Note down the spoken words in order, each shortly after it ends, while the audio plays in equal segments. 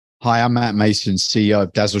Hi, I'm Matt Mason, CEO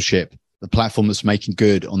of Dazzleship, the platform that's making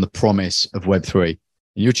good on the promise of Web3. And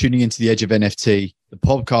you're tuning into The Edge of NFT, the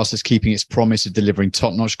podcast that's keeping its promise of delivering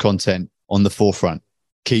top-notch content on the forefront.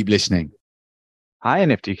 Keep listening. Hi,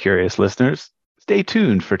 NFT curious listeners. Stay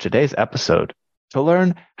tuned for today's episode to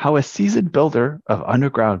learn how a seasoned builder of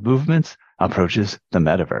underground movements approaches the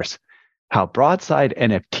metaverse, how Broadside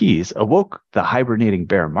NFTs awoke the hibernating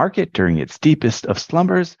bear market during its deepest of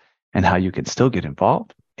slumbers, and how you can still get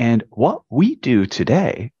involved, and what we do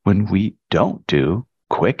today when we don't do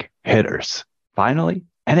quick hitters. Finally,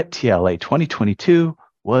 NFTLA 2022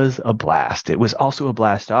 was a blast. It was also a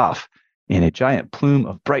blast off. In a giant plume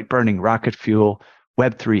of bright burning rocket fuel,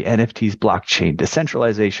 Web3 NFTs, blockchain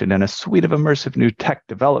decentralization, and a suite of immersive new tech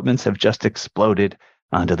developments have just exploded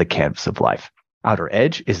onto the canvas of life. Outer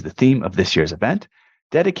Edge is the theme of this year's event,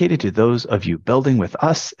 dedicated to those of you building with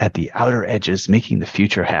us at the outer edges, making the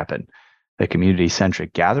future happen. The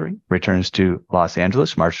community-centric gathering returns to Los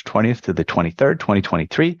Angeles, March 20th to the 23rd,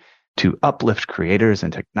 2023, to uplift creators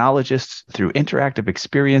and technologists through interactive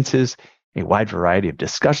experiences, a wide variety of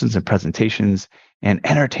discussions and presentations, and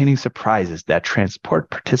entertaining surprises that transport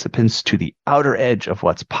participants to the outer edge of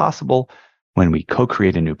what's possible when we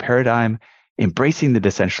co-create a new paradigm, embracing the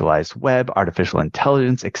decentralized web, artificial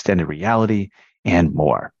intelligence, extended reality, and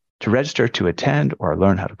more. To register to attend or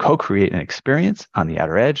learn how to co-create an experience on the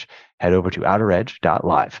outer edge, head over to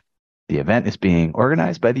outeredge.live. The event is being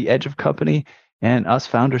organized by the Edge of Company and us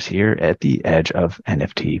founders here at the Edge of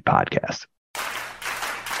NFT podcast.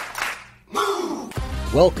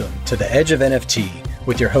 Welcome to the Edge of NFT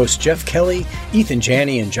with your hosts Jeff Kelly, Ethan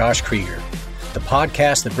Janney, and Josh Krieger, the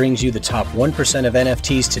podcast that brings you the top 1% of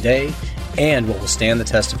NFTs today and what will stand the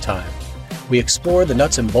test of time. We explore the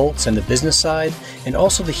nuts and bolts and the business side, and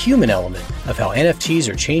also the human element of how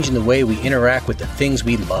NFTs are changing the way we interact with the things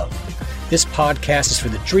we love. This podcast is for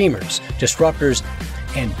the dreamers, disruptors,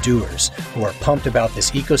 and doers who are pumped about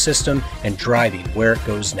this ecosystem and driving where it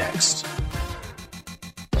goes next.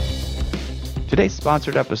 Today's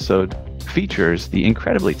sponsored episode features the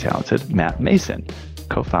incredibly talented Matt Mason,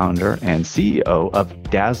 co-founder and CEO of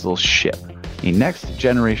Dazzleship, a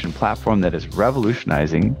next-generation platform that is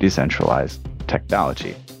revolutionizing decentralized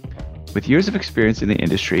technology. With years of experience in the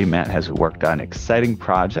industry, Matt has worked on exciting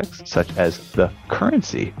projects such as The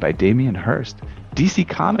Currency by Damien Hirst, DC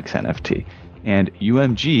Comics NFT, and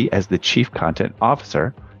UMG as the Chief Content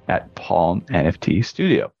Officer at Palm NFT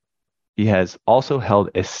Studio. He has also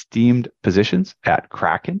held esteemed positions at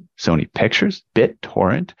Kraken, Sony Pictures,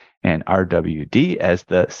 BitTorrent, and RWD as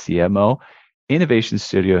the CMO, Innovation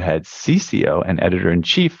Studio Head, CCO, and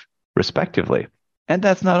Editor-in-Chief, respectively. And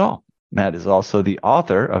that's not all. Matt is also the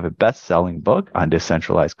author of a best-selling book on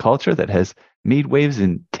decentralized culture that has made waves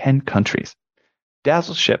in 10 countries.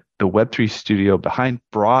 Dazzleship, the Web3 studio behind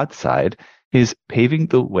Broadside, is paving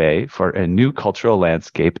the way for a new cultural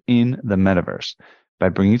landscape in the metaverse. By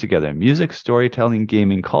bringing together music, storytelling,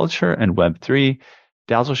 gaming, culture, and Web3,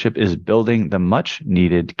 Dazzleship is building the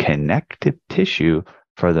much-needed connective tissue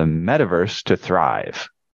for the metaverse to thrive.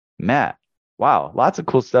 Matt, wow, lots of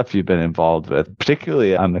cool stuff you've been involved with.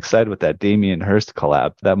 Particularly, I'm excited with that Damien Hirst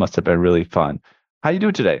collab. That must have been really fun. How you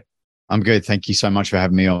doing today? I'm good. Thank you so much for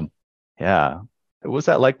having me on. Yeah. What was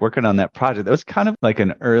that like working on that project? That was kind of like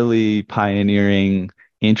an early pioneering,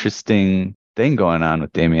 interesting thing going on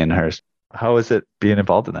with Damien Hirst. How was it being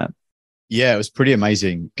involved in that? Yeah, it was pretty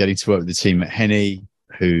amazing getting to work with the team at Henny,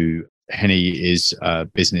 Henny is a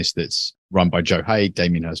business that's run by Joe Haig,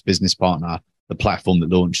 Damien Hirst's business partner, the platform that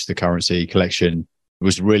launched the Currency collection. It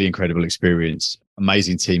was a really incredible experience.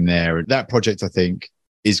 Amazing team there. And that project, I think,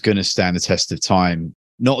 is going to stand the test of time,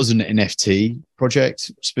 not as an NFT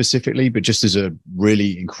project specifically, but just as a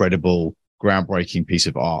really incredible, groundbreaking piece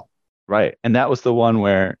of art. Right. And that was the one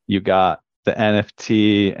where you got the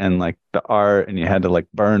NFT and like the art and you had to like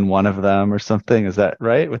burn one of them or something. Is that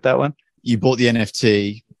right with that one? You bought the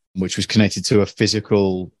NFT, which was connected to a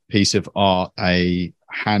physical piece of art, a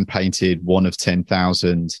hand-painted one of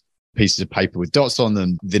 10,000 pieces of paper with dots on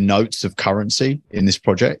them, the notes of currency in this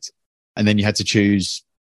project. And then you had to choose,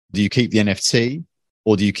 do you keep the NFT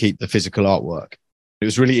or do you keep the physical artwork? It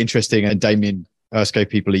was really interesting. And Damien Hirst gave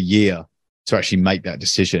people a year to actually make that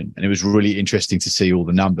decision. And it was really interesting to see all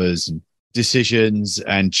the numbers and decisions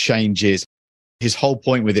and changes. His whole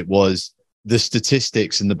point with it was the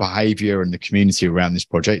statistics and the behavior and the community around this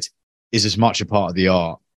project is as much a part of the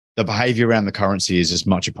art. The behavior around the currency is as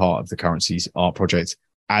much a part of the currency's art project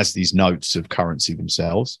as these notes of currency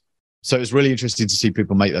themselves. So it was really interesting to see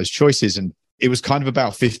people make those choices. And it was kind of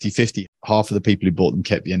about 50-50. Half of the people who bought them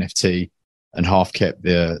kept the NFT and half kept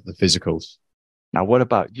the physicals. Now, what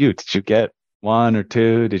about you? Did you get one or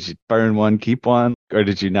two? Did you burn one, keep one? Or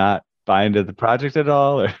did you not buy into the project at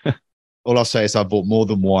all? Or All I'll say is I bought more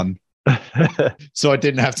than one, so I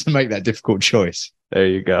didn't have to make that difficult choice. There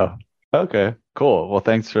you go. Okay, cool. Well,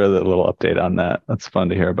 thanks for the little update on that. That's fun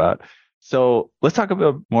to hear about. So let's talk a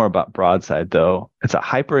bit more about Broadside, though. It's a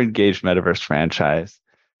hyper-engaged metaverse franchise,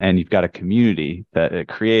 and you've got a community that it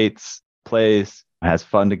creates, plays, has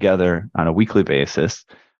fun together on a weekly basis.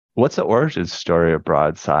 What's the origin story of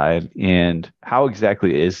Broadside, and how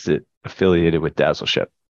exactly is it affiliated with Dazzleship?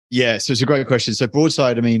 Yeah, so it's a great question. So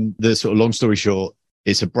Broadside, I mean, the sort of long story short,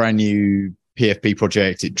 it's a brand new PFP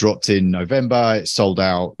project. It dropped in November. It sold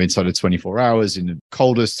out inside of 24 hours in the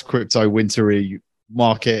coldest crypto wintry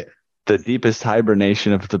market. The deepest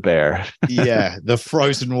hibernation of the bear. Yeah, the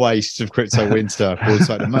frozen wastes of crypto winter.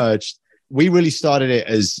 Broadside emerged. We really started it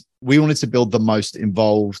as we wanted to build the most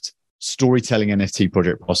involved storytelling NFT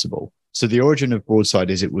project possible. So the origin of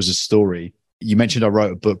Broadside is it was a story. You mentioned I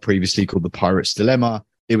wrote a book previously called The Pirate's Dilemma.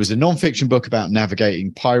 It was a nonfiction book about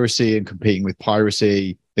navigating piracy and competing with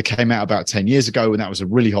piracy that came out about 10 years ago. And that was a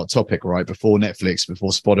really hot topic, right? Before Netflix,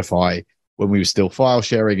 before Spotify, when we were still file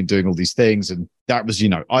sharing and doing all these things. And that was,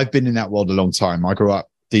 I've been in that world a long time. I grew up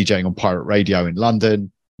DJing on pirate radio in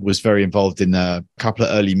London, was very involved in a couple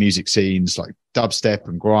of early music scenes like dubstep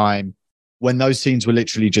and grime, when those scenes were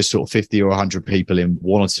literally just sort of 50 or 100 people in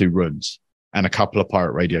one or two rooms and a couple of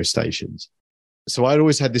pirate radio stations. So I'd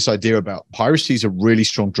always had this idea about piracy is a really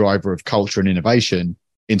strong driver of culture and innovation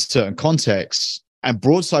in certain contexts. And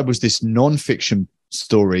Broadside was this non-fiction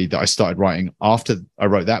story that I started writing after I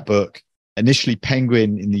wrote that book. Initially,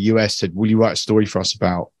 Penguin in the US said, will you write a story for us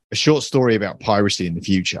about a short story about piracy in the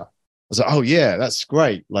future? I was like, oh yeah, that's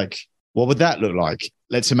great. Like, what would that look like?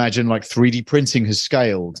 Let's imagine like 3D printing has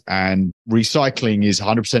scaled and recycling is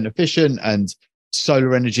 100% efficient and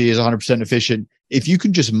solar energy is 100% efficient. If you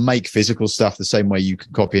can just make physical stuff the same way you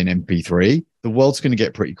can copy an MP3, the world's going to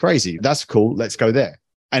get pretty crazy. That's cool. Let's go there.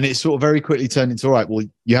 And it sort of very quickly turned into, all right, well,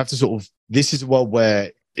 you have to sort of, this is a world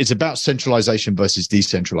where it's about centralization versus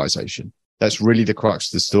decentralization. That's really the crux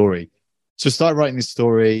of the story. So I started writing this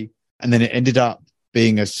story, and then it ended up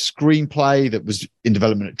being a screenplay that was in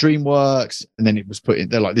development at DreamWorks. And then it was put in,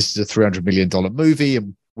 they're like, this is a $300 million movie.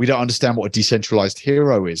 And we don't understand what a decentralized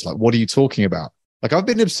hero is. Like, what are you talking about? Like, I've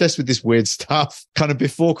been obsessed with this weird stuff kind of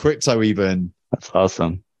before crypto even. That's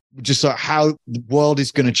awesome. Just like how the world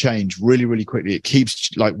is going to change really, really quickly. It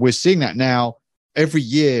keeps like, we're seeing that now. Every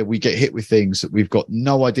year we get hit with things that we've got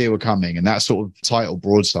no idea were coming. And that sort of title,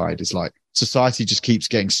 Broadside, is like society just keeps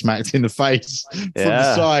getting smacked in the face from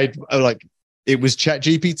the side. Like, it was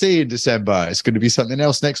ChatGPT in December. It's going to be something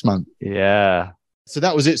else next month. Yeah. So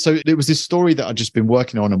that was it. So it was this story that I'd just been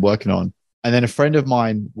working on. And then a friend of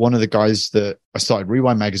mine, one of the guys that I started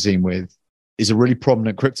Rewind magazine with, is a really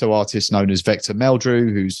prominent crypto artist known as Vector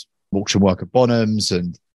Meldrew, who's auction work at Bonhams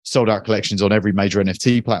and sold out collections on every major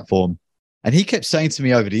NFT platform. And he kept saying to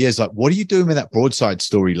me over the years, like, what are you doing with that Broadside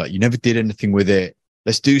story? Like, you never did anything with it.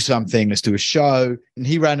 Let's do something. Let's do a show. And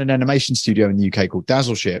he ran an animation studio in the UK called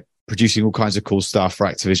Dazzleship, producing all kinds of cool stuff for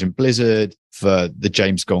Activision Blizzard, for the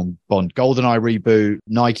James Bond GoldenEye reboot,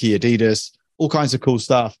 Nike, Adidas, all kinds of cool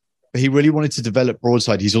stuff. But he really wanted to develop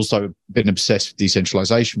Broadside. He's also been obsessed with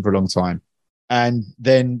decentralization for a long time. And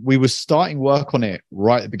then we were starting work on it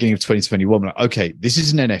right at the beginning of 2021. We're like, okay, this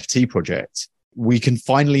is an NFT project. We can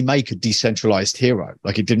finally make a decentralized hero.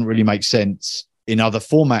 Like, it didn't really make sense in other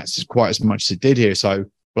formats quite as much as it did here. So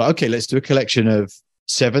we're like, okay, let's do a collection of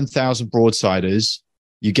 7,000 Broadsiders.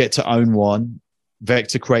 You get to own one.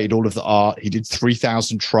 Vector created all of the art. He did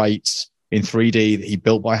 3,000 traits in 3D that he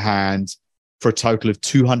built by hand for a total of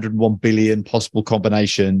 201 billion possible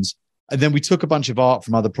combinations. And then we took a bunch of art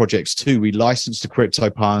from other projects too. We licensed to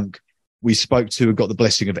CryptoPunk. We spoke to and got the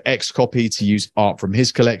blessing of Xcopy to use art from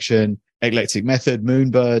his collection, Eclectic Method,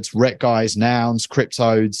 Moonbirds, Rec Guys, Nouns,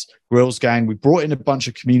 Cryptodes, Grills Gang. We brought in a bunch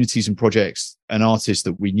of communities and projects and artists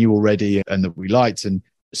that we knew already and that we liked. And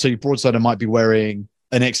so your Broadsider might be wearing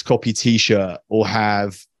an Xcopy t-shirt or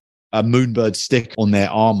have a Moonbird stick on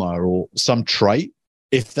their armor or some trait.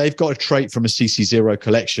 If they've got a trait from a CC0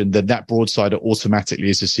 collection, then that Broadsider automatically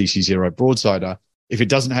is a CC0 Broadsider. If it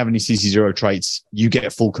doesn't have any CC0 traits, you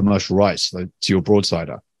get full commercial rights to your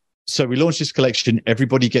Broadsider. So we launched this collection.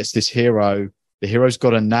 Everybody gets this hero. The hero's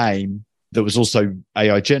got a name that was also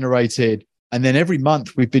AI generated. And then every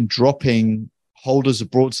month we've been dropping holders of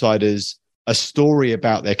Broadsiders a story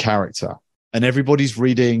about their character. And everybody's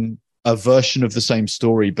reading a version of the same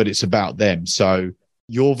story, but it's about them. So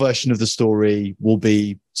your version of the story will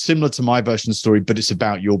be similar to my version of the story, but it's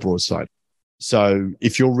about your Broadside. So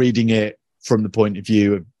if you're reading it from the point of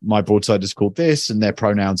view of my Broadside is called this and their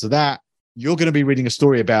pronouns are that, you're going to be reading a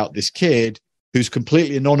story about this kid who's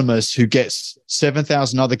completely anonymous, who gets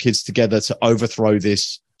 7,000 other kids together to overthrow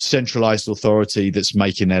this centralized authority that's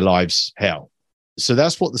making their lives hell. So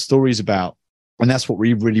that's what the story is about. And that's what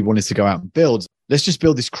we really wanted to go out and build. Let's just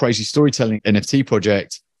build this crazy storytelling NFT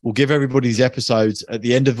project. We'll give everybody these episodes. At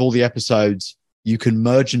the end of all the episodes, you can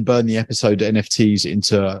merge and burn the episode NFTs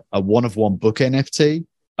into a one-of-one book NFT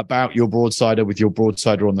about your broadsider with your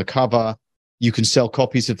broadsider on the cover. You can sell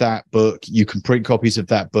copies of that book. You can print copies of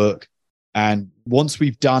that book. And once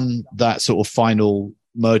we've done that sort of final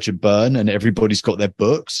merge and burn and everybody's got their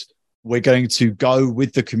books, we're going to go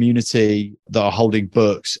with the community that are holding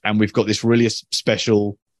books. And we've got this really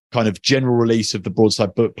special kind of general release of the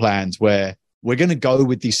Broadside book plans where we're going to go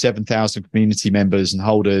with these 7,000 community members and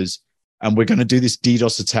holders. And we're going to do this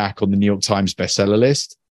DDoS attack on the New York Times bestseller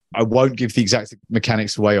list. I won't give the exact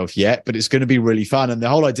mechanics away of yet, but it's going to be really fun. And the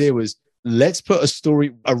whole idea was, let's put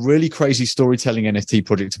a really crazy storytelling NFT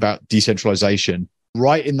project about decentralization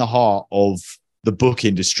right in the heart of the book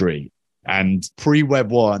industry and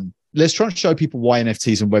pre-Web 1. Let's try and show people why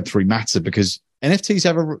NFTs and Web3 matter, because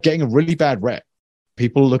NFTs getting a really bad rep.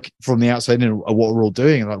 People look from the outside and at what we're all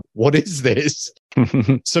doing and like, what is this?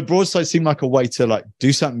 So Broadside seemed like a way to like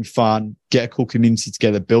do something fun, get a cool community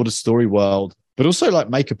together, build a story world, but also like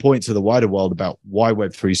make a point to the wider world about why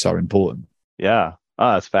Web3 is so important. Yeah.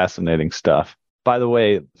 Oh, that's fascinating stuff. By the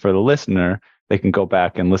way, for the listener, they can go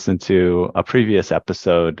back and listen to a previous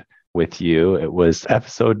episode with you. It was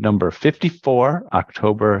episode number 54,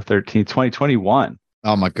 October 13th, 2021.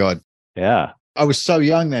 Oh my God. Yeah. I was so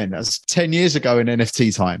young then. That's 10 years ago in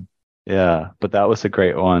NFT time. Yeah, but that was a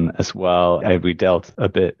great one as well. We delved a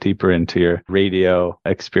bit deeper into your radio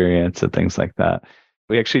experience and things like that.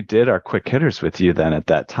 We actually did our quick hitters with you then at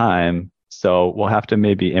that time. So we'll have to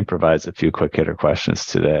maybe improvise a few quick hitter questions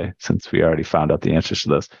today since we already found out the answers to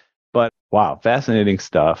those. But wow, fascinating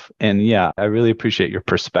stuff. And yeah, I really appreciate your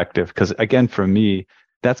perspective because again, for me,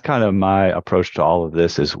 that's kind of my approach to all of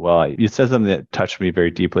this as well. You said something that touched me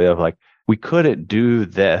very deeply of like, we couldn't do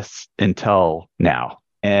this until now.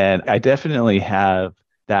 And I definitely have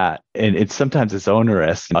that. And sometimes it's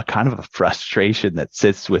onerous, a kind of a frustration that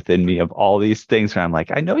sits within me of all these things where I'm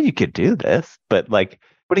like, I know you could do this, but like,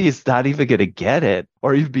 nobody's not even going to get it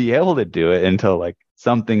or even be able to do it until like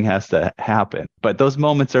something has to happen. But those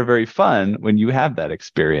moments are very fun when you have that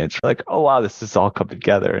experience. Like, oh, wow, this has all come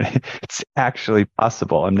together. And it's actually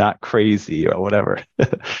possible. I'm not crazy or whatever.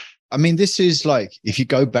 I mean, this is like, if you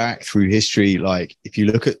go back through history, like if you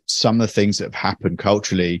look at some of the things that have happened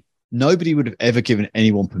culturally, nobody would have ever given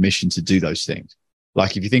anyone permission to do those things.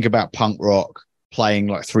 Like if you think about punk rock, playing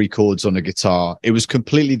like 3 chords on a guitar, it was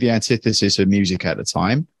completely the antithesis of music at the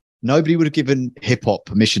time. Nobody would have given hip hop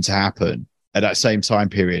permission to happen at that same time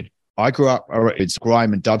period. I grew up, it's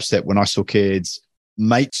grime and dubstep when I saw kids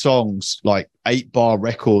make songs like 8-bar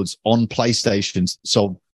records on PlayStations,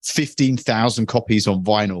 sold 15,000 copies on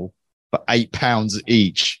vinyl for £8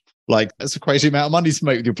 each. Like that's a crazy amount of money to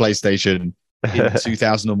make with your PlayStation in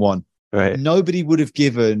 2001. Right. Nobody would have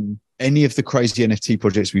given any of the crazy NFT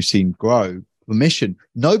projects we've seen grow permission.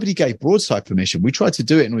 Nobody gave Broadside permission. We tried to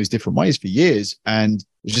do it in all these different ways for years. And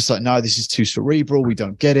it's just like, no, this is too cerebral. We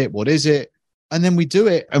don't get it. What is it? And then we do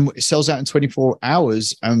it and it sells out in 24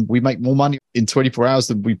 hours and we make more money in 24 hours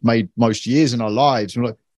than we've made most years in our lives. We're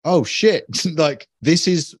like, oh shit. Like this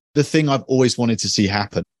is the thing I've always wanted to see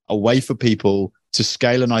happen. A way for people to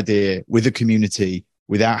scale an idea with a community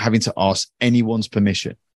without having to ask anyone's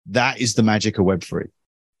permission. That is the magic of Web3.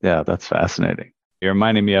 Yeah, that's fascinating. You're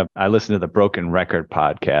reminding me of, I listened to the Broken Record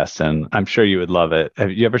podcast, and I'm sure you would love it.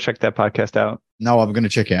 Have you ever checked that podcast out? No, I'm going to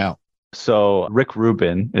check it out. So Rick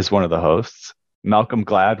Rubin is one of the hosts. Malcolm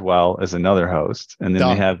Gladwell is another host. And then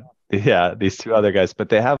they have, these 2 other guys, but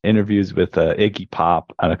they have interviews with Iggy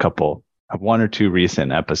Pop on a couple, 1 or 2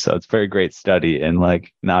 recent episodes. Very great study in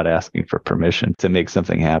like not asking for permission to make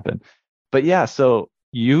something happen. But yeah, so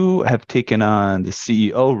you have taken on the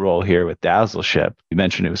CEO role here with Dazzleship. You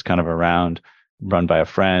mentioned it was kind of run by a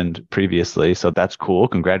friend previously. So that's cool.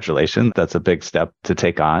 Congratulations. That's a big step to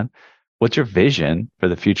take on. What's your vision for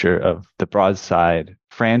the future of the Broadside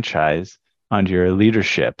franchise under your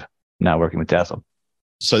leadership now working with Dazzle?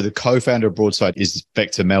 So the co-founder of Broadside is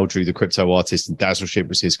Vector Meldrew, the crypto artist, and Dazzleship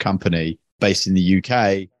was his company based in the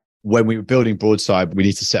UK. When we were building Broadside, we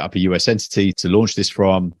need to set up a US entity to launch this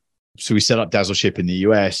from. So we set up Dazzleship in the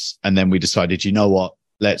US, and then we decided, you know what,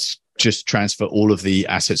 let's just transfer all of the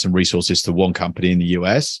assets and resources to one company in the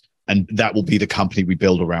US. And that will be the company we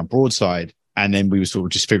build around Broadside. And then we were sort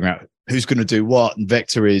of just figuring out who's going to do what. And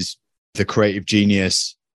Vector is the creative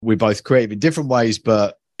genius. We're both creative in different ways,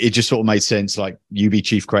 but it just sort of made sense. Like, you be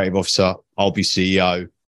chief creative officer, I'll be CEO.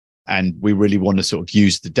 And we really want to sort of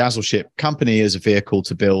use the Dazzleship company as a vehicle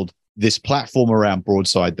to build this platform around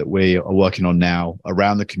Broadside that we are working on now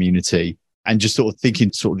around the community, and just sort of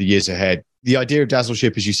thinking sort of the years ahead. The idea of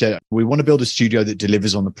Dazzleship, as you said, we want to build a studio that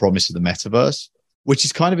delivers on the promise of the metaverse, which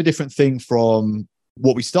is kind of a different thing from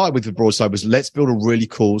what we started with Broadside. Was let's build a really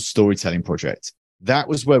cool storytelling project. That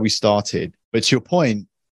was where we started. But to your point,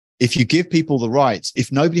 if you give people the rights,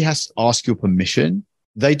 if nobody has to ask your permission,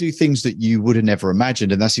 they do things that you would have never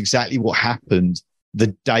imagined. And that's exactly what happened the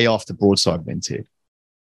day after Broadside minted.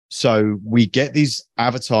 So we get these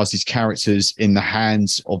avatars, these characters in the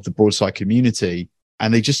hands of the Broadside community,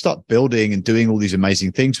 and they just start building and doing all these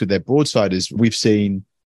amazing things with their Broadsiders. We've seen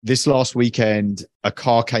this last weekend, a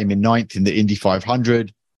car came in 9th in the Indy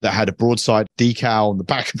 500 that had a Broadside decal on the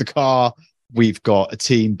back of the car. We've got a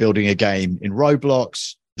team building a game in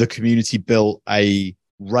Roblox. The community built a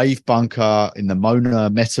rave bunker in the Mona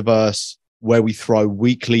metaverse where we throw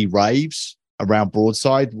weekly raves around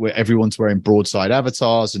Broadside, where everyone's wearing Broadside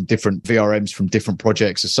avatars, and different VRMs from different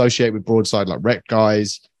projects associated with Broadside, like Rec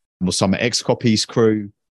Guys or some X Copies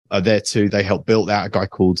crew are there too. They helped build that, a guy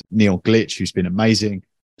called Neil Glitch, who's been amazing.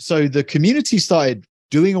 So the community started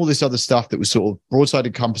doing all this other stuff that was sort of Broadside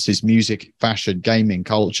encompasses music, fashion, gaming,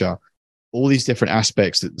 culture, all these different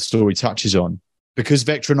aspects that the story touches on. Because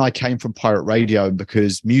Vector and I came from pirate radio, and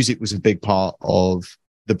because music was a big part of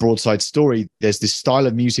the Broadside story, there's this style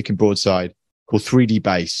of music in Broadside called 3D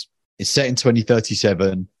bass. It's set in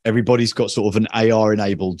 2037. Everybody's got sort of an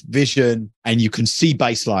AR-enabled vision, and you can see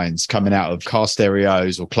bass lines coming out of car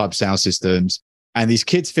stereos or club sound systems. And these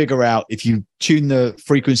kids figure out if you tune the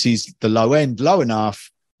frequencies, the low end, low enough,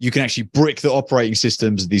 you can actually brick the operating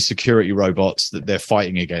systems of these security robots that they're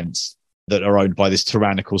fighting against, that are owned by this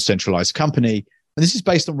tyrannical centralized company. And this is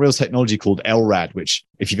based on real technology called LRAD, which,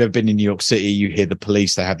 if you've ever been in New York City, you hear the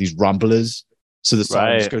police, they have these rumblers. So the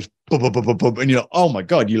sound just goes boom, boom, boom, boom, boom, and you're like, oh my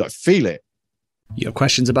God, you like feel it. You have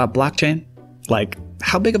questions about blockchain? Like,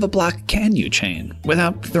 how big of a block can you chain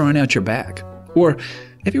without throwing out your bag? Or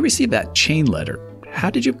if you received that chain letter, how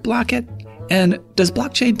did you block it? And does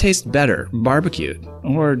blockchain taste better barbecued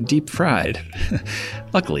or deep fried?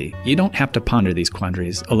 Luckily, you don't have to ponder these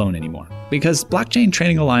quandaries alone anymore, because Blockchain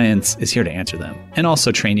Training Alliance is here to answer them and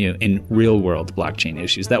also train you in real-world blockchain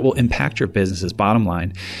issues that will impact your business's bottom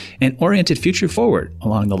line and orient it future forward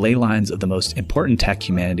along the ley lines of the most important tech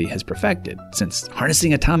humanity has perfected since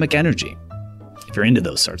harnessing atomic energy. If you're into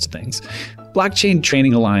those sorts of things, Blockchain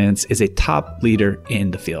Training Alliance is a top leader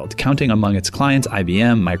in the field, counting among its clients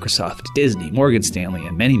IBM, Microsoft, Disney, Morgan Stanley,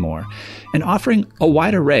 and many more, and offering a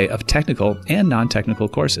wide array of technical and non-technical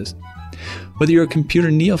courses. Whether you're a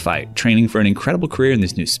computer neophyte training for an incredible career in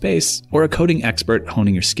this new space, or a coding expert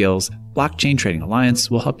honing your skills, Blockchain Training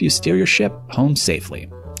Alliance will help you steer your ship home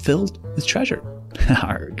safely, filled with treasure.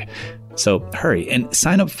 Arg. So hurry and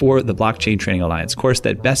sign up for the Blockchain Training Alliance course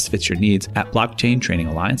that best fits your needs at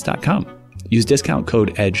blockchaintrainingalliance.com. Use discount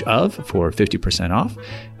code EDGEOF for 50% off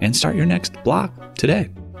and start your next block today.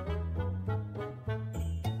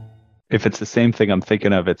 If it's the same thing I'm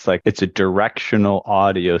thinking of, it's like it's a directional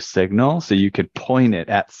audio signal. So you could point it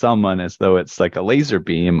at someone as though it's like a laser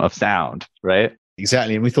beam of sound, right?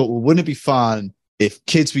 Exactly. And we thought, well, wouldn't it be fun if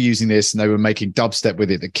kids were using this and they were making dubstep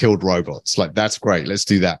with it that killed robots? Like, that's great. Let's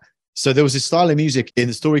do that. So there was this style of music in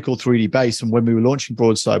the story called 3D bass. And when we were launching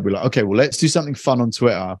Broadside, we were like, okay, well, let's do something fun on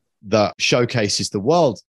Twitter that showcases the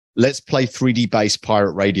world. Let's play 3D bass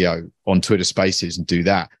pirate radio on Twitter Spaces and do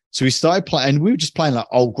that. So we started playing, and we were just playing like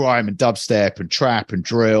old grime and dubstep and trap and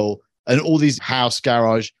drill and all these house,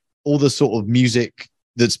 garage, all the sort of music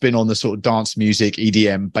that's been on the sort of dance music,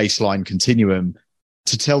 EDM, bassline continuum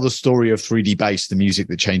to tell the story of 3D bass, the music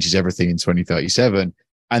that changes everything in 2037.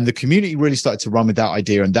 And the community really started to run with that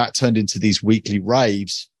idea, and that turned into these weekly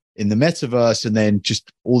raves in the metaverse, and then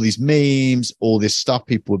just all these memes, all this stuff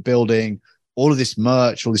people were building, all of this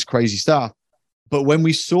merch, all this crazy stuff. But when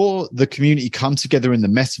we saw the community come together in the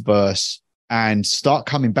metaverse and start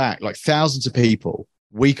coming back, like thousands of people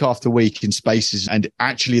week after week in spaces and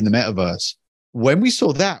actually in the metaverse, when we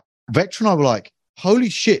saw that, Vector and I were like, holy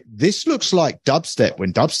shit, this looks like dubstep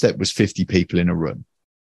when dubstep was 50 people in a room,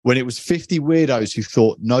 when it was 50 weirdos who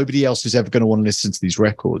thought nobody else is ever going to want to listen to these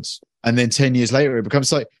records. And then 10 years later, it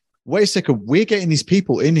becomes like, wait a second, we're getting these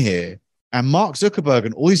people in here, and Mark Zuckerberg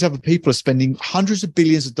and all these other people are spending hundreds of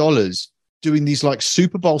billions of dollars doing these like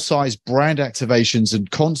Super Bowl sized brand activations and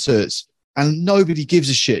concerts, and nobody gives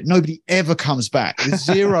a shit. Nobody ever comes back. There's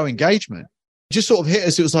zero engagement. It just sort of hit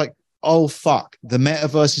us. It was like, oh, fuck. The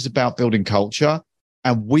metaverse is about building culture.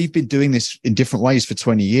 And we've been doing this in different ways for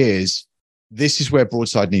 20 years. this is where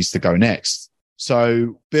Broadside needs to go next.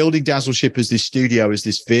 So building Dazzleship as this studio, as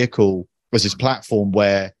this vehicle, as this platform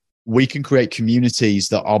where we can create communities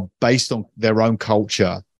that are based on their own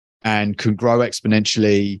culture and can grow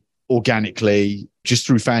exponentially, organically, just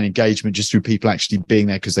through fan engagement, just through people actually being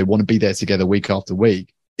there because they want to be there together week after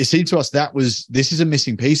week. It seemed to us this is a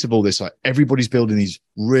missing piece of all this. Like, everybody's building these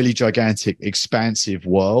really gigantic, expansive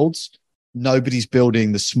worlds. Nobody's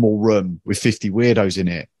building the small room with 50 weirdos in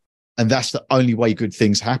it. And that's the only way good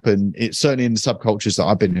things happen. It's certainly in the subcultures that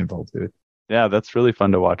I've been involved with. Yeah, that's really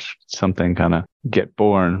fun to watch something kind of get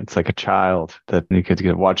born. It's like a child that you could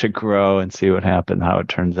watch it grow and see what happens, how it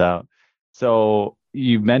turns out. So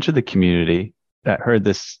you mentioned the community. I heard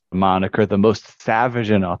this moniker, the most savage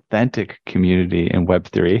and authentic community in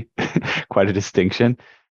Web3. Quite a distinction.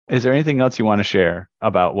 Is there anything else you want to share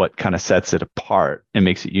about what kind of sets it apart and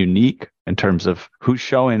makes it unique in terms of who's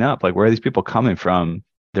showing up? Like, where are these people coming from?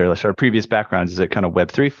 Their sort of previous backgrounds? Is it kind of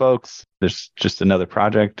Web3 folks? There's just another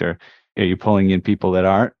project, or are you pulling in people that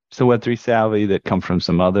aren't so Web3 savvy that come from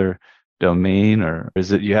some other domain, or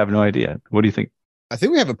is it you have no idea? What do you think? I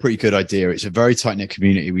think we have a pretty good idea. It's a very tight-knit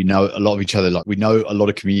community. We know a lot of each other. Like, we know a lot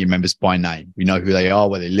of community members by name. We know who they are,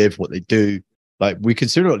 where they live, what they do. Like, we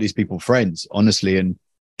consider all these people friends, honestly. And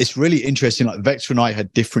it's really interesting. Like, Vector and I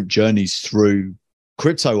had different journeys through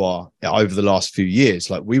crypto art over the last few years.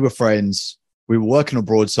 Like, we were friends. We were working on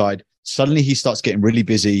Broadside. Suddenly he starts getting really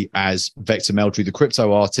busy as Vector Meldrew, the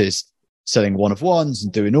crypto artist, selling one-of-ones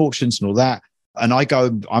and doing auctions and all that. And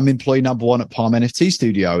I'm employee number one at Palm NFT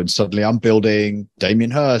Studio. And suddenly I'm building Damien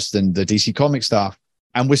Hirst and the DC Comic stuff.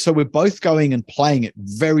 And we're both going and playing at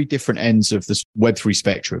very different ends of this Web3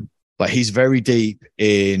 spectrum. Like, he's very deep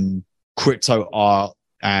in crypto art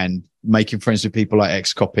and making friends with people like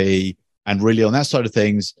Xcopy and really on that side of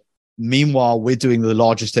things. Meanwhile, we're doing the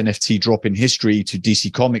largest NFT drop in history to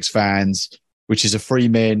DC Comics fans, which is a free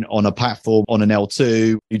mint on a platform on an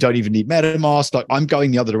L2. You don't even need MetaMask. Like, I'm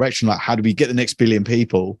going the other direction. Like, how do we get the next billion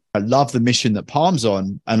people? I love the mission that Palm's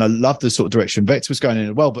on, and I love the sort of direction Vector was going in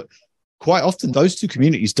as well. But quite often, those two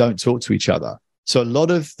communities don't talk to each other. So a lot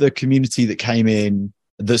of the community that came in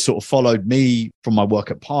that sort of followed me from my work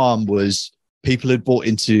at Palm was people who'd bought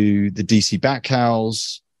into the DC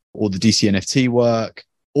Backhouse or the DC NFT work,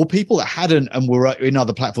 or people that hadn't and were in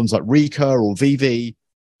other platforms like Rika or VV,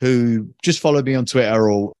 who just followed me on Twitter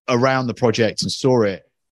or around the project and saw it.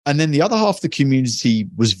 And then the other half of the community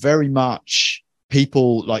was very much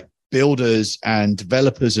people like builders and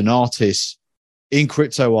developers and artists in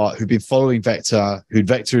crypto art who'd been following Vector,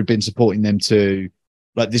 Vector had been supporting them to,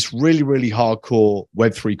 like, this really, really hardcore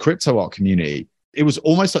Web3 crypto art community. It was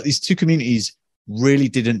almost like these two communities really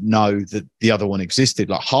didn't know that the other one existed.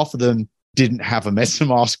 Like, half of them didn't have a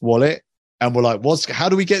MetaMask wallet. And we're like, how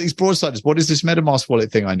do we get these Broadsiders? What is this MetaMask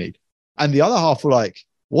wallet thing I need? And the other half were like,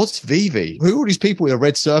 what's VV? Who are these people with a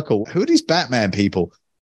red circle? Who are these Batman people?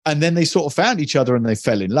 And then they sort of found each other and they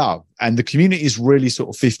fell in love. And the community is really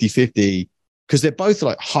sort of 50-50 because they're both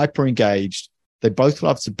like hyper engaged. They both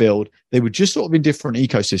love to build. They were just sort of in different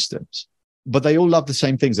ecosystems, but they all love the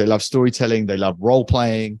same things. They love storytelling. They love role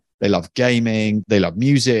playing. They love gaming. They love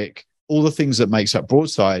music, all the things that makes up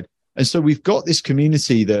Broadside. And so we've got this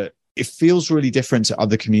community that it feels really different to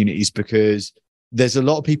other communities because there's a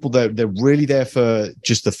lot of people that they're really there for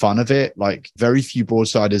just the fun of it. Like, very few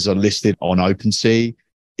Broadsiders are listed on OpenSea.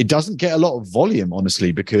 It doesn't get a lot of volume,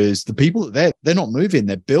 honestly, because the people that they're not moving,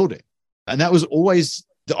 they're building. And that was always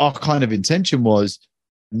our kind of intention was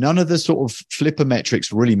none of the sort of flipper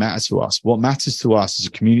metrics really matter to us. What matters to us is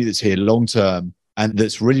a community that's here long-term and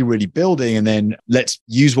that's really, really building. And then let's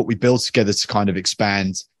use what we build together to kind of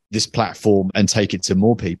expand this platform and take it to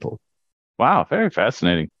more people. Wow, very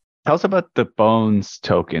fascinating. Tell us about the Bones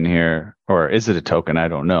token here, or is it a token? I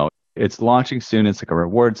don't know. It's launching soon. It's like a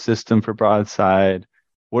reward system for Broadside.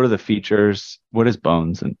 What are the features? What is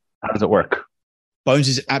Bones and how does it work? Bones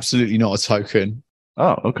is absolutely not a token.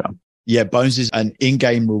 Oh, okay. Yeah, Bones is an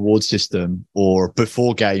in-game reward system or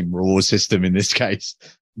before-game reward system in this case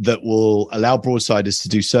that will allow Broadsiders to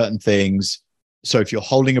do certain things. So if you're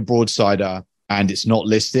holding a Broadsider and it's not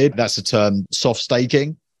listed, that's a term, soft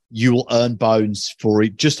staking. You will earn bones for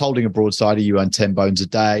just holding a Broadsider. You earn 10 bones a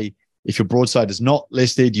day. If your Broadside is not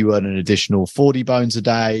listed, you earn an additional 40 bones a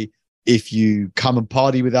day. If you come and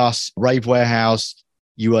party with us, Rave Warehouse,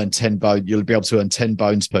 you earn 10 bones. You'll be able to earn 10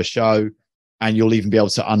 bones per show. And you'll even be able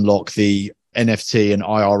to unlock the NFT and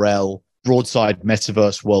IRL Broadside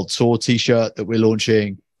Metaverse World Tour t-shirt that we're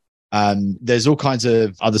launching. There's all kinds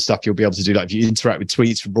of other stuff you'll be able to do. Like, if you interact with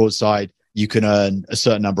tweets from Broadside, you can earn a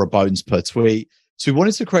certain number of bones per tweet. So we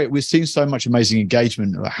wanted to we've seen so much amazing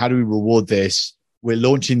engagement. How do we reward this? We're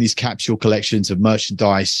launching these capsule collections of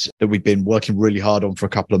merchandise that we've been working really hard on for a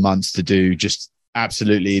couple of months to do just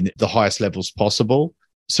absolutely in the highest levels possible.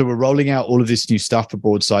 So we're rolling out all of this new stuff for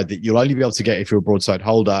Broadside that you'll only be able to get if you're a Broadside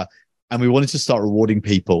holder. And we wanted to start rewarding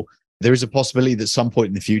people. There is a possibility that at some point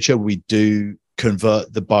in the future, we do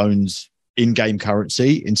convert the Bones in-game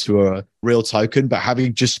currency into a real token. But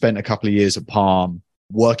having just spent a couple of years at Palm,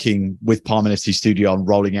 working with Palm NFT Studio on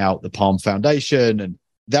rolling out the Palm Foundation, and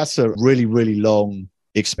that's a really, really long,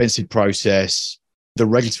 expensive process. The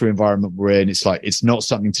regulatory environment we're in, it's not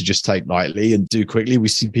something to just take lightly and do quickly. We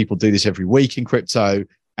see people do this every week in crypto,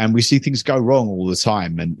 and we see things go wrong all the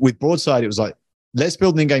time. And with Broadside, it was like, let's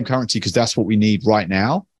build an in-game currency because that's what we need right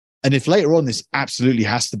now. And if later on this absolutely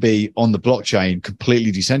has to be on the blockchain,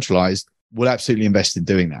 completely decentralized, we'll absolutely invest in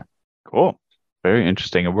doing that. Cool. Very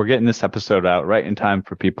interesting. And we're getting this episode out right in time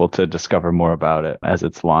for people to discover more about it as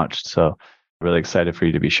it's launched. So really excited for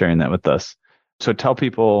you to be sharing that with us. So tell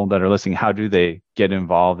people that are listening, how do they get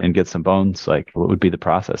involved and get some bones? Like, what would be the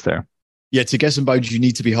process there? Yeah, to get some bones, you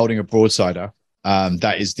need to be holding a Broadsider.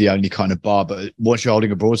 That is the only kind of bar. But once you're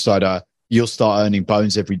holding a Broadsider, you'll start earning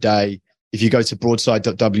bones every day. If you go to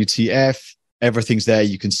broadside.wtf, everything's there.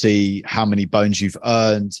 You can see how many bones you've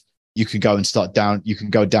earned. You can go and you can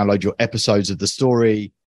go download your episodes of the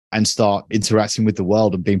story and start interacting with the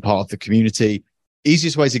world and being part of the community.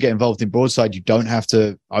 Easiest way to get involved in Broadside, you don't have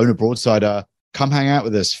to own a Broadsider. Come hang out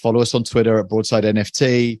with us. Follow us on Twitter at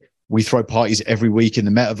BroadsideNFT. We throw parties every week in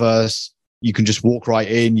the metaverse. You can just walk right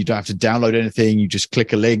in. You don't have to download anything. You just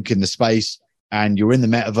click a link in the space and you're in the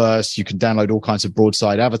metaverse. You can download all kinds of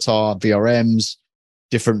Broadside avatar, VRMs,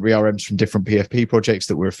 different VRMs from different PFP projects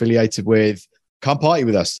that we're affiliated with. Come party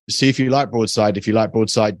with us. See if you like Broadside. If you like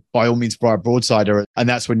Broadside, by all means, buy a Broadsider. And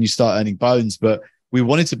that's when you start earning bones. But we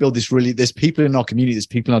wanted to build this there's people in our community, there's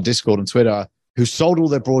people in our Discord and Twitter who sold all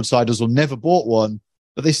their Broadsiders or never bought one,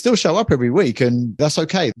 but they still show up every week. And that's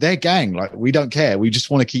okay. They're gang. Like, we don't care. We just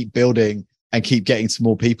want to keep building and keep getting to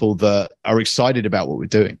more people that are excited about what we're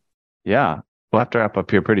doing. Yeah. We'll have to wrap up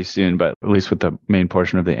here pretty soon, but at least with the main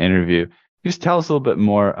portion of the interview, just tell us a little bit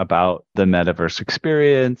more about the metaverse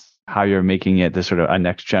experience, how you're making it this sort of a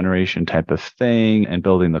next generation type of thing and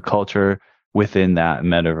building the culture within that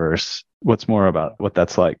metaverse. What's more about what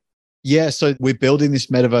that's like? Yeah, so we're building this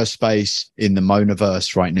metaverse space in the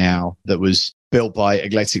Monaverse right now that was built by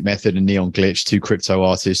Eclectic Method and Neon Glitch, two crypto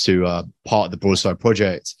artists who are part of the Broadside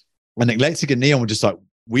project. And Eclectic and Neon were just like,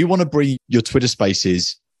 we want to bring your Twitter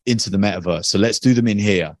spaces into the metaverse. So let's do them in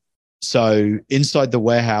here. So inside the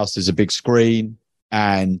warehouse, there's a big screen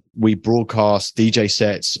and we broadcast DJ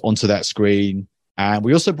sets onto that screen. And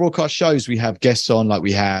we also broadcast shows. We have guests on, like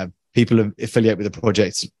we have people who affiliate with the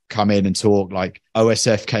project come in and talk, like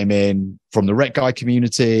OSF came in from the Rec Guy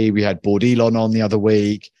community. We had Board Elon on the other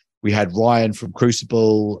week. We had Ryan from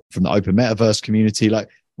Crucible from the Open Metaverse community. Like,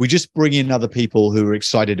 we just bring in other people who are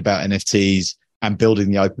excited about NFTs and building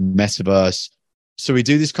the open metaverse. So we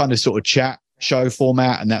do this kind of sort of chat show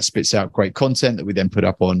format, and that spits out great content that we then put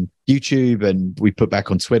up on YouTube and we put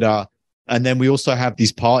back on Twitter. And then we also have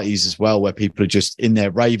these parties as well where people are just in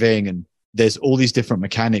there raving, and there's all these different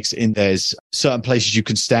mechanics in. There's certain places you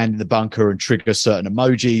can stand in the bunker and trigger certain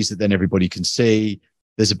emojis that then everybody can see.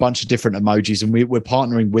 There's a bunch of different emojis, and we're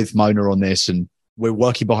partnering with Mona on this, and we're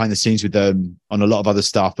working behind the scenes with them on a lot of other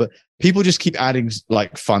stuff. But people just keep adding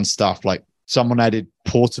like fun stuff. Like, someone added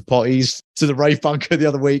porta potties to the rave bunker the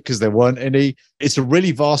other week because there weren't any. It's a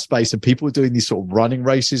really vast space and people are doing these sort of running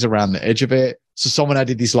races around the edge of it. So someone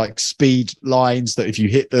added these like speed lines that if you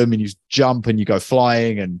hit them and you jump and you go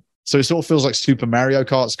flying. And so it sort of feels like Super Mario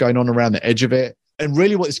Kart's going on around the edge of it. And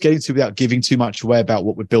really what it's getting to, without giving too much away about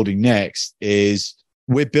what we're building next, is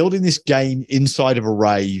we're building this game inside of a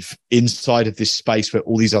rave, inside of this space where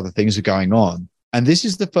all these other things are going on. And this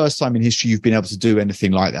is the first time in history you've been able to do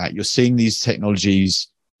anything like that. You're seeing these technologies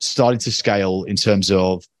starting to scale in terms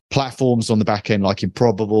of platforms on the back end, like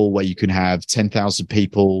Improbable, where you can have 10,000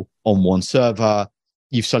 people on one server.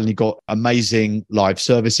 You've suddenly got amazing live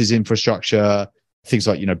services infrastructure, things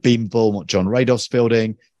like, Beamable, what John Radoff's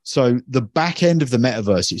building. So the back end of the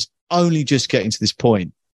metaverse is only just getting to this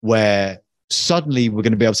point where suddenly we're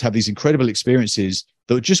going to be able to have these incredible experiences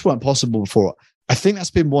that just weren't possible before. I think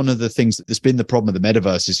that's been one of the things that's been the problem of the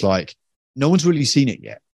metaverse, is like, no one's really seen it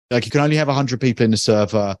yet. Like, you can only have 100 people in the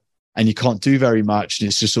server and you can't do very much. And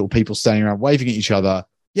it's just sort of people standing around waving at each other.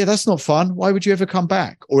 Yeah, that's not fun. Why would you ever come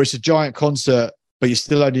back? Or it's a giant concert, but you're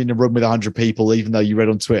still only in a room with 100 people, even though you read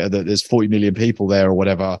on Twitter that there's 40 million people there or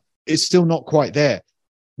whatever. It's still not quite there.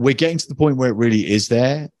 We're getting to the point where it really is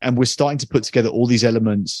there. And we're starting to put together all these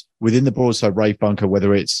elements within the Broadside Rave Bunker,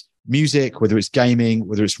 whether it's music, whether it's gaming,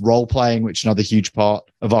 whether it's role playing, which is another huge part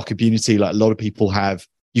of our community. Like a lot of people have,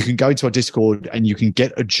 you can go into our Discord and you can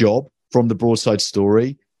get a job from the Broadside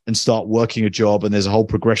story and start working a job. And there's a whole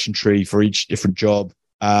progression tree for each different job.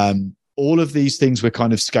 All of these things we're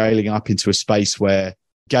kind of scaling up into a space where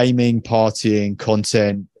gaming, partying,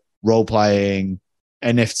 content, role playing,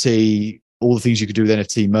 NFT, all the things you could do with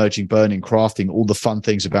NFT, merging, burning, crafting, all the fun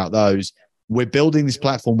things about those. We're building this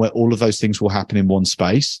platform where all of those things will happen in one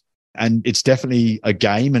space. And it's definitely a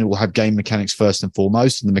game, and it will have game mechanics first and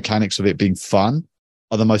foremost. And the mechanics of it being fun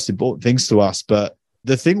are the most important things to us. But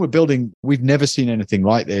the thing we're building, we've never seen anything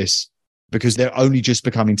like this because they're only just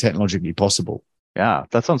becoming technologically possible. Yeah,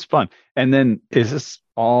 that sounds fun. And then is this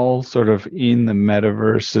all sort of in the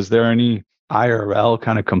metaverse? Is there any IRL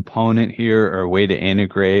kind of component here or a way to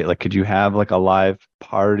integrate? Like, could you have like a live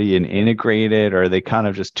party and integrate it, or are they kind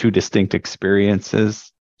of just two distinct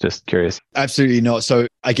experiences? Just curious. Absolutely not. So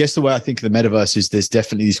I guess the way I think of the metaverse is there's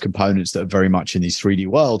definitely these components that are very much in these 3D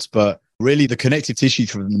worlds, but really the connective tissue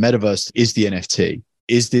from the metaverse is the NFT,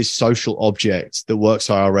 is this social object that works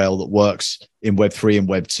IRL, that works in Web3 and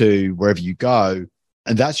Web2, wherever you go.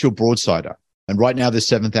 And that's your broadsider. And right now there's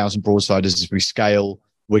 7,000 broadsiders. As we scale,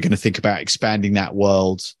 we're going to think about expanding that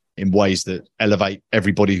world in ways that elevate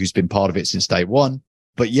everybody who's been part of it since day one.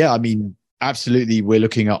 But yeah, I mean, absolutely, we're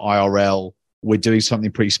looking at IRL. We're doing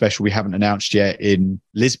something pretty special we haven't announced yet in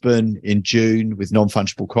Lisbon in June with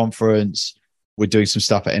Non-Fungible Conference. We're doing some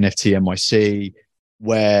stuff at NFT NYC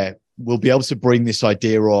where we'll be able to bring this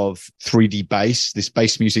idea of 3D bass, this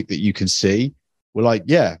bass music that you can see. We're like,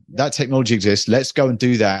 yeah, that technology exists. Let's go and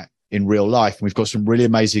do that in real life. And we've got some really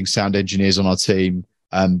amazing sound engineers on our team.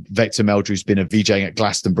 Vector Meldrew's been a VJing at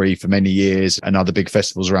Glastonbury for many years and other big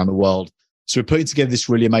festivals around the world. So we're putting together this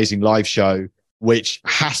really amazing live show, which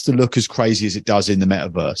has to look as crazy as it does in the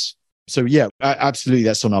metaverse. So yeah, absolutely.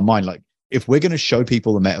 That's on our mind. Like if we're going to show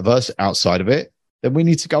people the metaverse outside of it, then we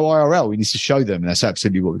need to go IRL. We need to show them. And that's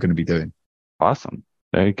absolutely what we're going to be doing. Awesome.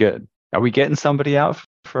 Very good. Are we getting somebody out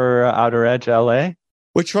for Outer Edge LA?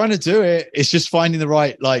 We're trying to do it. It's just finding the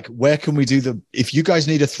right, like, where can we do if you guys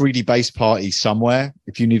need a 3D bass party somewhere,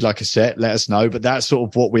 if you need like a set, let us know. But that's sort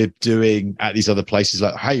of what we're doing at these other places.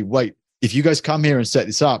 Like, hey, wait, if you guys come here and set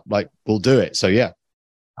this up, like, we'll do it. So yeah.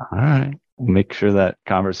 All right. We'll make sure that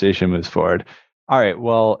conversation moves forward. All right.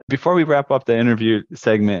 Well, before we wrap up the interview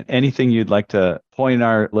segment, anything you'd like to point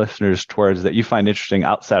our listeners towards that you find interesting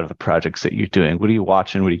outside of the projects that you're doing? What are you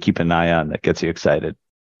watching? What do you keep an eye on that gets you excited?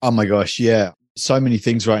 Oh my gosh. Yeah. So many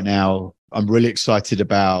things right now. I'm really excited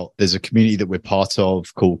about. There's a community that we're part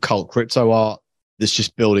of called Cult Crypto Art that's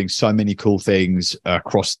just building so many cool things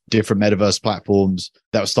across different metaverse platforms.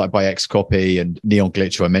 That was started by Xcopy and Neon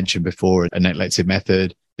Glitch, who I mentioned before, and Neglected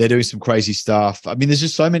Method. They're doing some crazy stuff. I mean, there's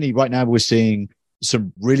just so many right now. We're seeing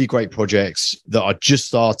some really great projects that are just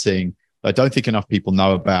starting. I don't think enough people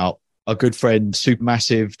know about. Our good friend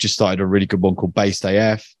Supermassive just started a really good one called Based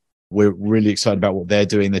AF. We're really excited about what they're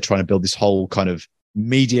doing. They're trying to build this whole kind of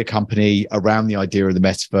media company around the idea of the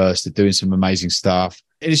metaverse. They're doing some amazing stuff.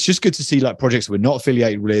 And it's just good to see like projects we're not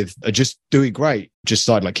affiliated with are just doing great. Just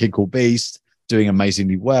started like Kid Called Beast, doing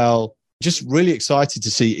amazingly well. Just really excited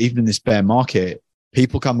to see, even in this bear market,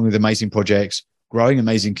 people coming with amazing projects, growing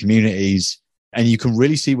amazing communities. And you can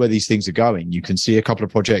really see where these things are going. You can see a couple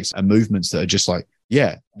of projects and movements that are just like,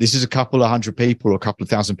 yeah, this is a couple of hundred people or a couple of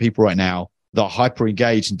thousand people right now that are hyper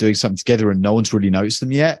engaged and doing something together, and no one's really noticed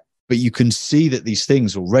them yet. But you can see that these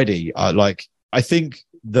things already are like, I think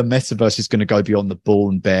the metaverse is going to go beyond the bull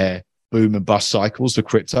and bear, boom and bust cycles for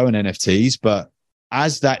crypto and NFTs. But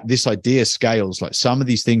as this idea scales, like some of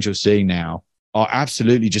these things you're seeing now are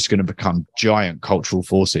absolutely just going to become giant cultural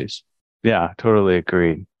forces. Yeah, totally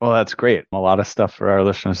agree. Well, that's great. A lot of stuff for our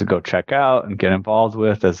listeners to go check out and get involved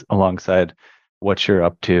with as alongside what you're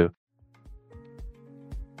up to.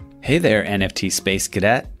 Hey there, NFT Space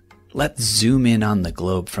Cadet. Let's zoom in on the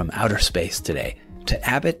globe from outer space today to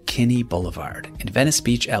Abbot Kinney Boulevard in Venice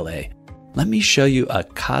Beach, LA. Let me show you a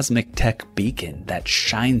cosmic tech beacon that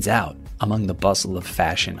shines out among the bustle of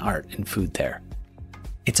fashion, art, and food there.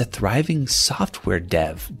 It's a thriving software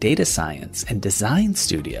dev, data science, and design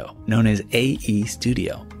studio known as AE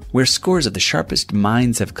Studio, where scores of the sharpest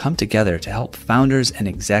minds have come together to help founders and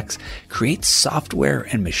execs create software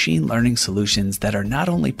and machine learning solutions that are not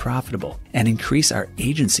only profitable and increase our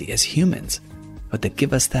agency as humans, but that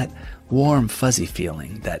give us that warm, fuzzy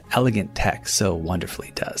feeling that elegant tech so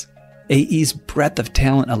wonderfully does. AE's breadth of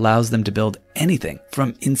talent allows them to build anything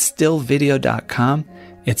from instillvideo.com,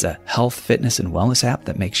 it's a health, fitness, and wellness app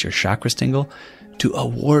that makes your chakras tingle, to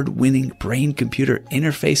award-winning brain-computer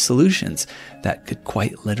interface solutions that could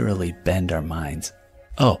quite literally bend our minds.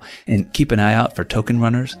 Oh, and keep an eye out for Token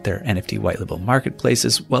Runners, their NFT white label marketplace,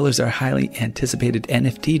 as well as their highly anticipated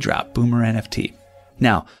NFT drop, Boomer NFT.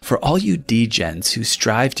 Now, for all you degens who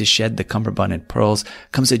strive to shed the cummerbund and pearls,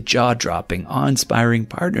 comes a jaw-dropping, awe-inspiring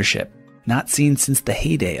partnership, not seen since the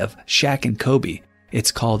heyday of Shaq and Kobe.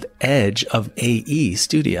 It's called Edge of AE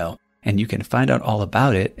Studio, and you can find out all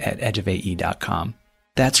about it at edgeofae.com.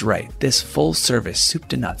 That's right, this full-service, soup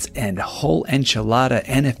to nuts, and whole enchilada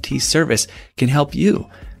NFT service can help you,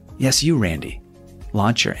 yes, you, Randy,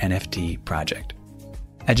 launch your NFT project.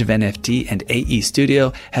 Edge of NFT and AE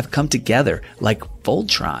Studio have come together like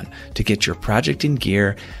Voltron to get your project in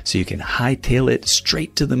gear so you can hightail it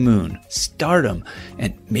straight to the moon, stardom,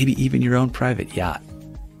 and maybe even your own private yacht.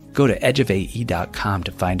 Go to edgeofae.com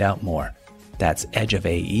to find out more. That's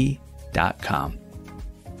edgeofae.com.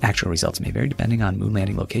 Actual results may vary depending on moon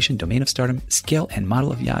landing location, domain of stardom, scale and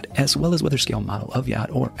model of yacht, as well as whether scale model of yacht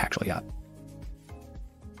or actual yacht.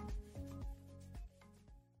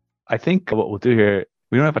 I think what we'll do here,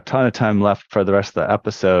 we don't have a ton of time left for the rest of the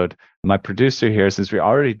episode. My producer here, since we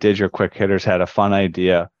already did your quick hitters, had a fun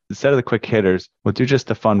idea. Instead of the quick hitters, we'll do just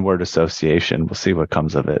a fun word association. We'll see what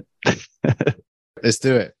comes of it. Let's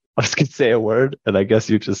do it. I was going to say a word, and I guess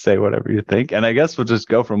you just say whatever you think. And I guess we'll just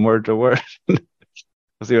go from word to word.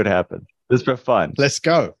 We'll see what happens. This is for fun. Let's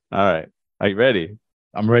go. All right. Are you ready?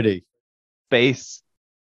 I'm ready. Space.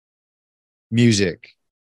 Music.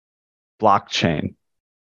 Blockchain.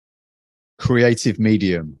 Creative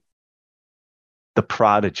medium. The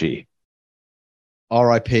Prodigy.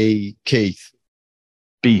 R.I.P. Keith.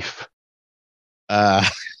 Beef.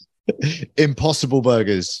 Impossible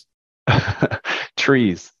Burgers.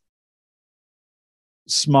 Trees.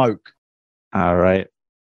 Smoke. All right.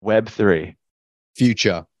 Web3.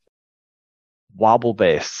 Future. Wobble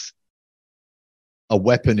base. A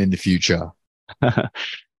weapon in the future.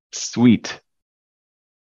 Sweet.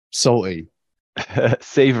 Salty.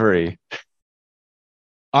 Savory.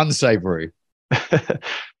 Unsavory.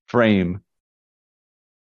 Frame.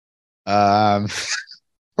 Right.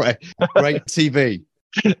 Great TV.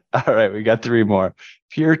 All right, we got 3 more.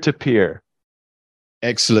 Peer-to-peer.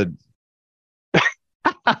 Excellent.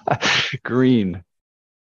 Green.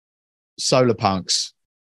 Solar punks.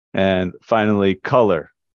 And finally,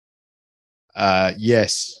 color.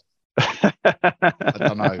 Yes. I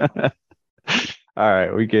don't know. All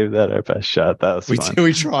right, we gave that our best shot. That was fun.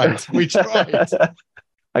 We tried. We tried.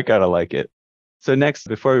 I gotta like it. So next,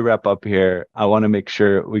 before we wrap up here, I want to make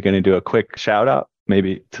sure we're going to do a quick shout out,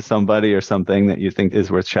 maybe to somebody or something that you think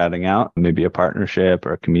is worth shouting out, maybe a partnership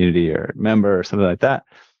or a community or a member or something like that.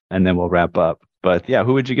 And then we'll wrap up. But yeah,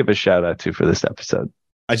 who would you give a shout out to for this episode?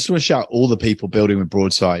 I just want to shout all the people building with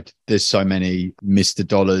Broadside. There's so many. Mr.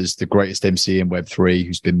 Dollars, the greatest MC in Web3,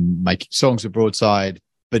 who's been making songs with Broadside.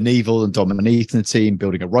 Beneval and Dominique and the team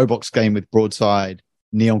building a Roblox game with Broadside.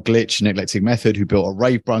 Neon Glitch and Eclectic Method, who built a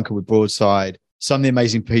rave bunker with Broadside. Some of the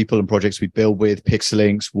amazing people and projects we build with,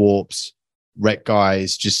 Pixelinks, Warps, Rec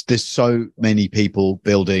Guys. Just there's so many people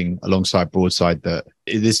building alongside Broadside that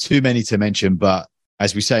there's too many to mention. But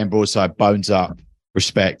as we say in Broadside, bones up,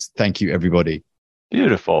 respect. Thank you, everybody.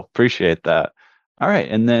 Beautiful. Appreciate that. All right.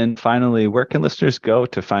 And then finally, where can listeners go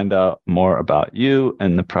to find out more about you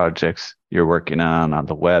and the projects you're working on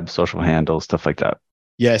the web, social handles, stuff like that?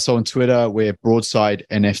 Yeah. So on Twitter, we're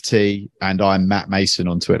BroadsideNFT, and I'm Matt Mason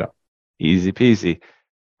on Twitter. Easy peasy.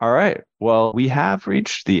 All right. Well, we have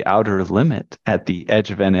reached the outer limit at the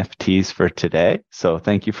edge of NFTs for today. So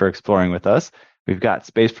thank you for exploring with us. We've got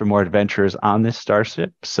space for more adventurers on this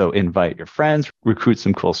starship. So invite your friends, recruit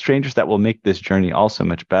some cool strangers that will make this journey also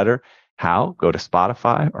much better. How? Go to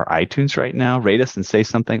Spotify or iTunes right now, rate us and say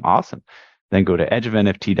something awesome. Then go to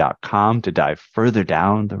edgeofnft.com to dive further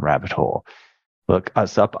down the rabbit hole. Look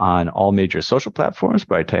us up on all major social platforms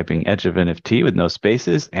by typing Edge of NFT with no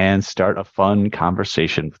spaces and start a fun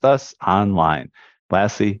conversation with us online.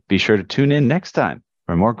 Lastly, be sure to tune in next time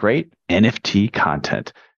for more great NFT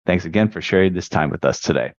content. Thanks again for sharing this time with us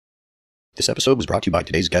today. This episode was brought to you by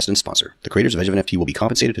today's guest and sponsor. The creators of Edge of NFT will be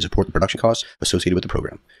compensated to support the production costs associated with the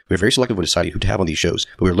program. We are very selective when deciding who to have on these shows,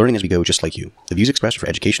 but we are learning as we go just like you. The views expressed are for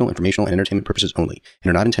educational, informational, and entertainment purposes only, and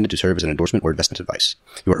are not intended to serve as an endorsement or investment advice.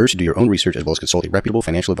 You are urged to do your own research as well as consult a reputable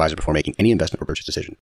financial advisor before making any investment or purchase decision.